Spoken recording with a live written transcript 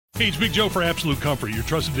Hey, it's Big Joe for Absolute Comfort, your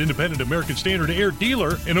trusted independent American Standard air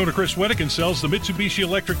dealer. And owner Chris Wettigan sells the Mitsubishi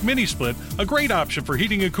Electric Mini Split, a great option for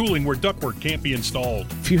heating and cooling where ductwork can't be installed.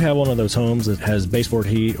 If you have one of those homes that has baseboard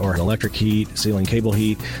heat or electric heat, ceiling cable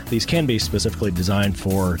heat, these can be specifically designed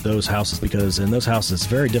for those houses because in those houses it's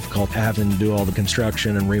very difficult having to do all the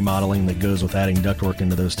construction and remodeling that goes with adding ductwork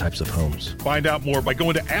into those types of homes. Find out more by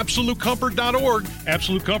going to AbsoluteComfort.org.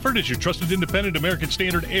 Absolute Comfort is your trusted independent American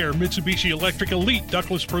Standard air Mitsubishi Electric Elite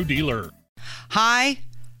Ductless Pro dealer. Hi.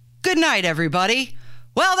 Good night, everybody.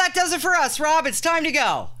 Well, that does it for us, Rob. It's time to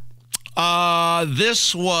go.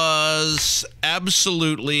 This was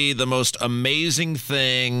absolutely the most amazing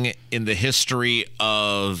thing in the history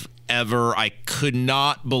of ever. I could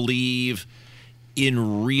not believe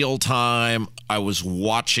in real time I was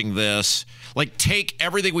watching this. Like, take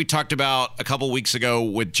everything we talked about a couple weeks ago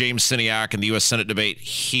with James Siniak and the U.S. Senate debate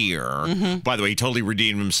here. Mm-hmm. By the way, he totally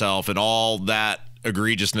redeemed himself, and all that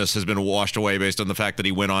egregiousness has been washed away based on the fact that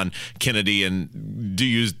he went on Kennedy and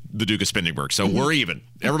used the Duke of Spindingburg. So we're even.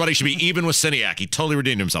 Everybody should be even with Siniak. He totally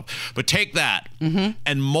redeemed himself. But take that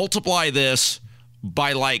and multiply this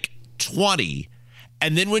by like 20.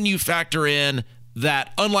 And then when you factor in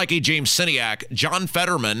that, unlike a James Siniak, John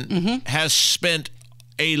Fetterman has spent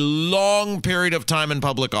a long period of time in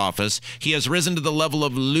public office. He has risen to the level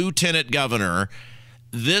of lieutenant governor.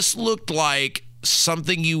 This looked like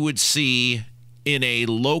something you would see in a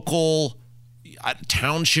local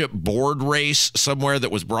township board race somewhere that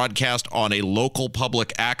was broadcast on a local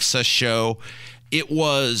public access show. It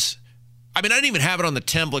was, I mean, I didn't even have it on the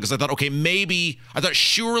template because I thought, okay,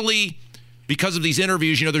 surely because of these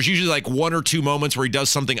interviews, you know, there's usually like one or two moments where he does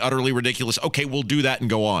something utterly ridiculous. Okay, we'll do that and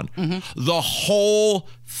go on. The whole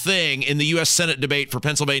thing in the U.S. Senate debate for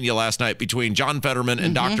Pennsylvania last night between John Fetterman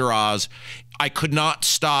and Dr. Oz, I could not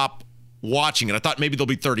stop watching it. I thought maybe there'll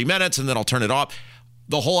be 30 minutes and then I'll turn it off.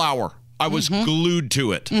 The whole hour, I was glued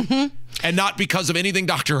to it. And not because of anything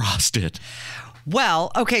Dr. Oz did.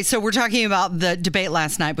 Well, okay, so we're talking about the debate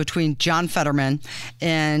last night between John Fetterman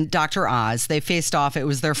and Dr. Oz. They faced off. It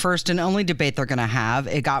was their first and only debate they're going to have.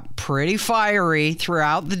 It got pretty fiery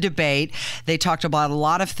throughout the debate. They talked about a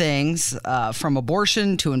lot of things, from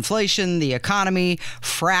abortion to inflation, the economy,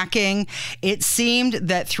 fracking. It seemed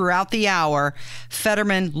that throughout the hour,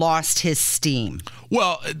 Fetterman lost his steam.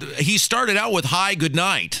 Well, he started out with "Hi, good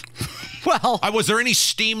night." Well, was there any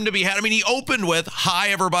steam to be had? I mean, he opened with "Hi,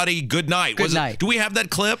 everybody, good night." Good night. Do we have that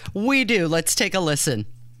clip? We do. Let's take a listen.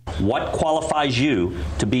 What qualifies you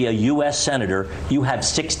to be a U.S. Senator? You have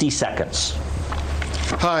 60 seconds.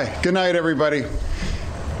 Hi, good night, everybody.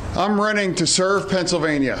 I'm running to serve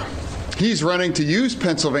Pennsylvania. He's running to use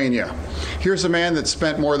Pennsylvania. Here's a man that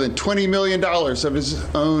spent more than $20 million of his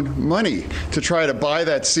own money to try to buy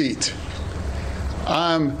that seat.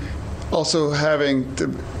 I'm also having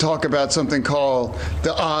to talk about something called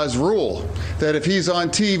the Oz rule, that if he's on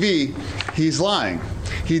TV, he's lying.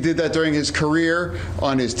 He did that during his career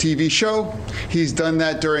on his TV show. He's done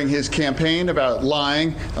that during his campaign about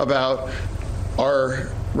lying about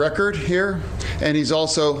our record here. And he's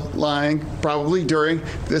also lying probably during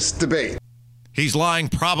this debate. He's lying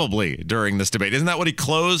probably during this debate. Isn't that what he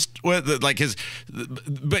closed with? Like his,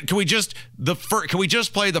 but can we just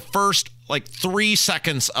play the first like 3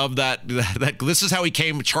 seconds of that this is how he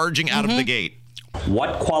came charging out of the gate.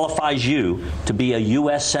 What qualifies you to be a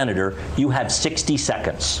U.S. Senator? You have 60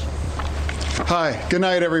 seconds. Hi, good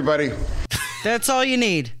night, everybody. That's all you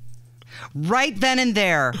need. Right then and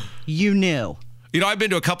there, you knew. You know, I've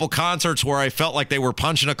been to a couple concerts where I felt like they were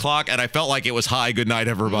punching a clock and I felt like it was "Hi, good night,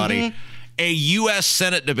 everybody." A U.S.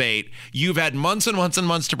 Senate debate, you've had months and months and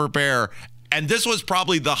months to prepare, and this was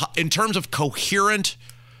probably in terms of coherent,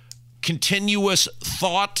 continuous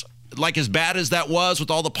thought, like as bad as that was with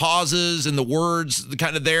all the pauses and the words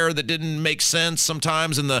kind of there that didn't make sense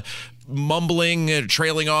sometimes and the mumbling and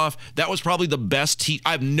trailing off, that was probably the best.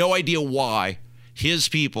 I have no idea why his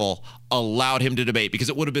people allowed him to debate, because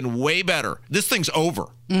it would have been way better. This thing's over.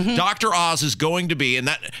 Dr. Oz is going to be,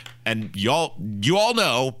 and you all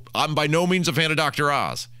know I'm by no means a fan of Dr.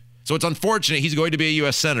 Oz. So it's unfortunate he's going to be a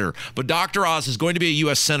U.S. Senator. But Dr. Oz is going to be a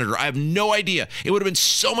U.S. Senator. I have no idea. It would have been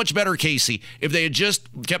so much better, Casey, if they had just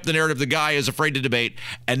kept the narrative the guy is afraid to debate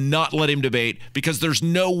and not let him debate, because there's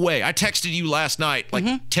no way. I texted you last night, like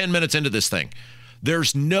 10 minutes into this thing.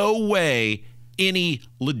 There's no way any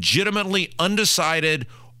legitimately undecided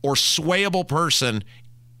or swayable person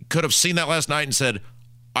could have seen that last night and said,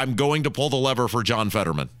 I'm going to pull the lever for John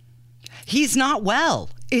Fetterman. He's not well.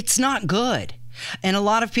 It's not good. And a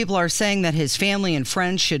lot of people are saying that his family and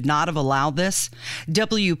friends should not have allowed this.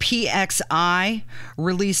 WPXI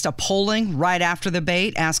released a polling right after the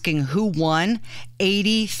debate asking who won.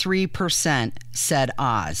 83% said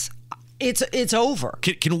Oz. It's over.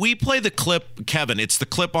 Can we play the clip, Kevin? It's the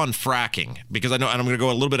clip on fracking, because I know, and I'm going to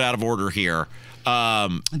go a little bit out of order here.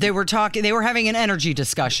 They were having an energy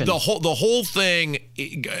discussion. The whole thing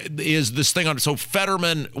is this thing on. So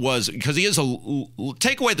Fetterman was, because he is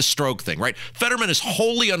take away the stroke thing, right? Fetterman is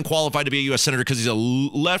wholly unqualified to be a U.S. senator because he's a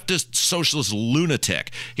leftist socialist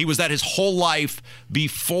lunatic. He was that his whole life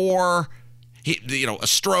before a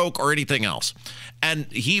stroke or anything else. And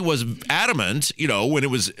he was adamant, when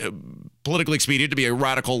it was politically expedient to be a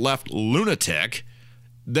radical left lunatic,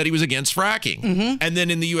 that he was against fracking. Mm-hmm. And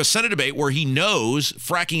then in the U.S. Senate debate, where he knows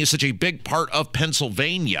fracking is such a big part of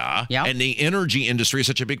Pennsylvania, and the energy industry is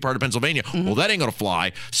such a big part of Pennsylvania, well, that ain't going to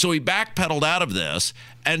fly. So he backpedaled out of this.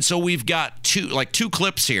 And so we've got two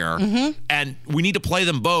clips here, and we need to play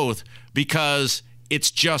them both because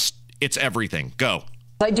it's everything. Go.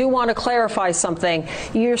 I do want to clarify something.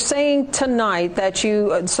 You're saying tonight that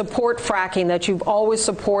you support fracking, that you've always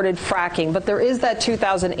supported fracking, but there is that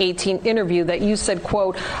 2018 interview that you said,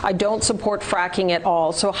 quote, I don't support fracking at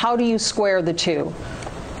all. So how do you square the two?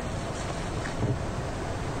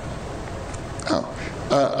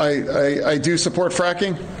 I do support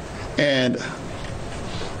fracking, and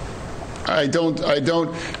I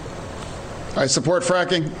support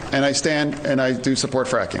fracking, and I stand and I do support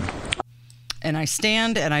fracking. And I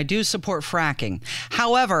stand and I do support fracking.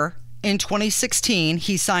 However, in 2016,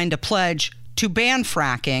 he signed a pledge to ban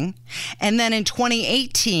fracking. And then in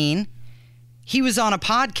 2018, he was on a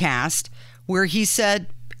podcast where he said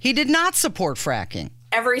he did not support fracking.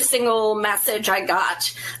 Every single message I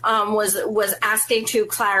got was asking to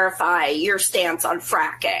clarify your stance on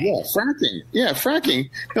fracking. Yeah,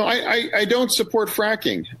 fracking. No, I don't support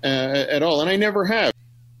fracking at all, and I never have.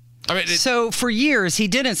 So for years, he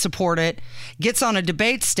didn't support it, gets on a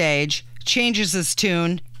debate stage, changes his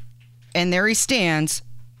tune, and there he stands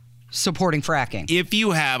supporting fracking. If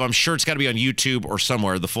you have, I'm sure it's got to be on YouTube or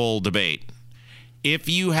somewhere, the full debate. If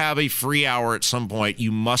you have a free hour at some point,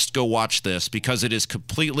 you must go watch this because it is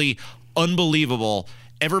completely unbelievable.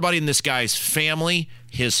 Everybody in this guy's family,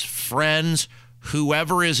 his friends,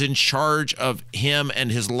 whoever is in charge of him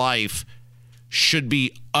and his life should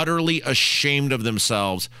be utterly ashamed of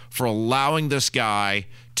themselves for allowing this guy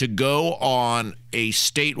to go on a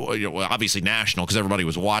state, obviously national, because everybody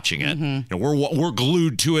was watching it. Mm-hmm. We're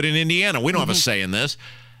glued to it in Indiana. We don't have a say in this.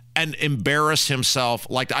 And embarrass himself.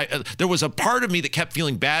 There was a part of me that kept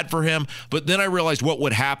feeling bad for him, but then I realized what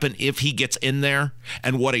would happen if he gets in there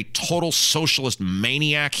and what a total socialist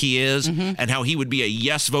maniac he is, and how he would be a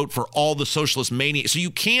yes vote for all the socialist maniacs. So you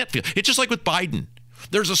can't feel, it's just like with Biden.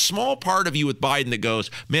 There's a small part of you with Biden that goes,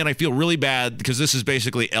 man, I feel really bad because this is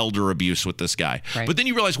basically elder abuse with this guy. Right. But then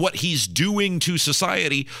you realize what he's doing to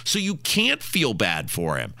society, so you can't feel bad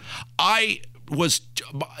for him.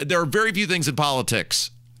 There are very few things in politics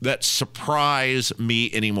that surprise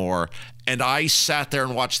me anymore. And I sat there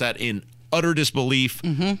and watched that in utter disbelief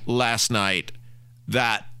last night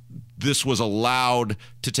that this was allowed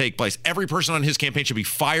to take place. Every person on his campaign should be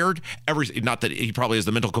fired. Not that he probably has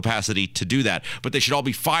the mental capacity to do that, but they should all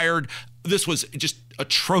be fired. This was just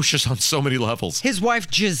atrocious on so many levels. His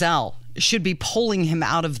wife, Giselle, should be pulling him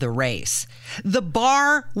out of the race. The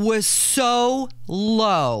bar was so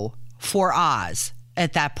low for Oz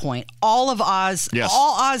at that point. All Oz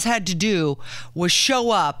had to do was show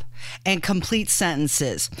up and complete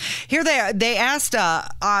sentences. Here they asked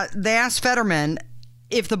Fetterman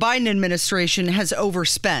if the Biden administration has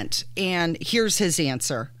overspent, and here's his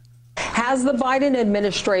answer. Has the Biden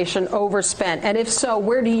administration overspent? And if so,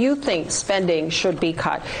 where do you think spending should be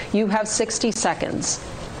cut? You have 60 seconds.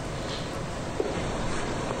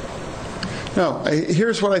 No,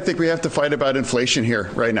 here's what I think we have to fight about inflation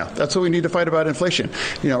here right now. That's what we need to fight about inflation,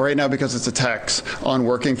 right now, because it's a tax on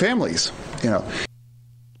working families,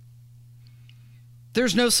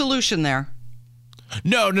 There's no solution there.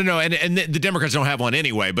 No. And the Democrats don't have one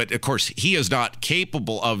anyway. But, of course, he is not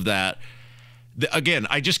capable of that. Again,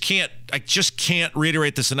 I just can't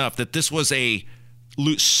reiterate this enough, that this was a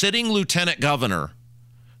sitting lieutenant governor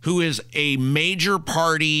who is a major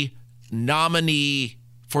party nominee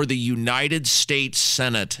for the United States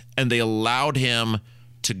Senate, and they allowed him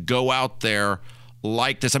to go out there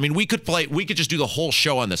like this. I mean, we could just do the whole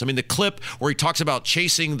show on this. I mean, the clip where he talks about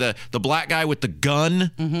chasing the black guy with the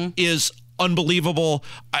gun is unbelievable.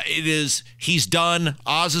 He's done.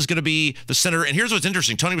 Oz is going to be the senator. And here's what's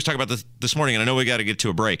interesting. Tony was talking about this morning, and I know we got to get to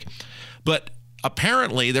a break. But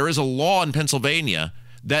apparently there is a law in Pennsylvania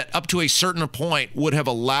that up to a certain point would have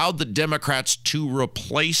allowed the Democrats to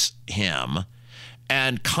replace him.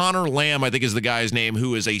 And Connor Lamb, I think is the guy's name,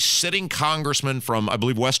 who is a sitting congressman from, I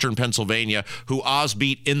believe, Western Pennsylvania, who Oz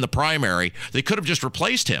beat in the primary. They could have just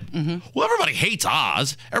replaced him. Mm-hmm. Well, everybody hates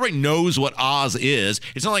Oz. Everybody knows what Oz is.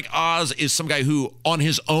 It's not like Oz is some guy who on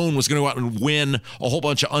his own was going to go out and win a whole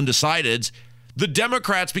bunch of undecideds. The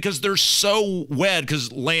Democrats, because they're so wed, because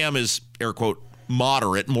Lamb is, air quote,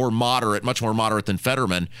 moderate, much more moderate than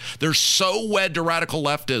Fetterman. They're so wed to radical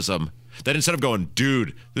leftism that instead of going,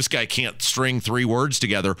 dude, this guy can't string 3 words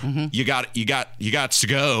together, you got to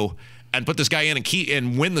go and put this guy in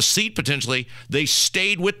and win the seat potentially. They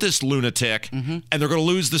stayed with this lunatic, and they're going to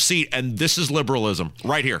lose the seat. And this is liberalism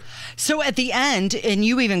right here. So at the end, and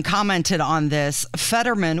you even commented on this,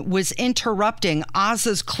 Fetterman was interrupting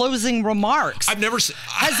Oz's closing remarks. I've never seen.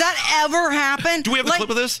 Has that ever happened? Do we have the clip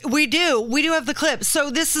of this? We do. We do have the clip. So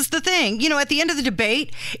this is the thing. You know, at the end of the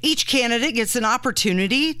debate, each candidate gets an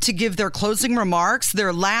opportunity to give their closing remarks,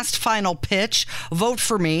 their last final pitch, vote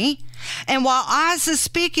for me. And while Oz is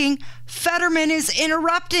speaking, Fetterman is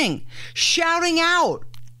interrupting, shouting out.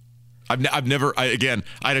 I've never, again,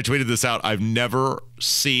 I tweeted this out. I've never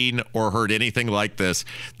seen or heard anything like this,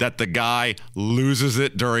 that the guy loses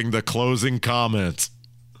it during the closing comments.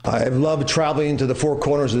 I've loved traveling to the 4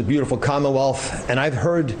 corners of the beautiful Commonwealth, and I've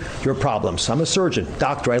heard your problems. I'm a surgeon,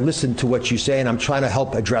 doctor. I listen to what you say, and I'm trying to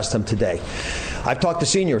help address them today. I've talked to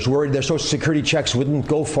seniors worried their Social Security checks wouldn't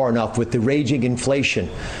go far enough with the raging inflation.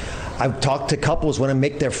 I've talked to couples when I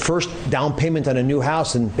make their first down payment on a new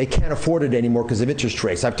house and they can't afford it anymore because of interest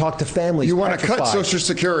rates. I've talked to families. You want to cut Social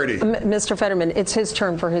Security. Mr. Fetterman, it's his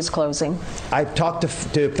turn for his closing. I've talked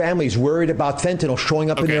to families worried about fentanyl showing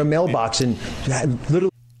up in their mailbox and little.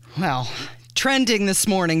 Well, trending this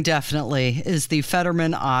morning definitely is the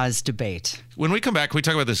Fetterman-Oz debate. When we come back, can we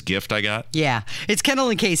talk about this gift I got? Yeah. It's Kendall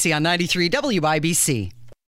and Casey on 93 WIBC.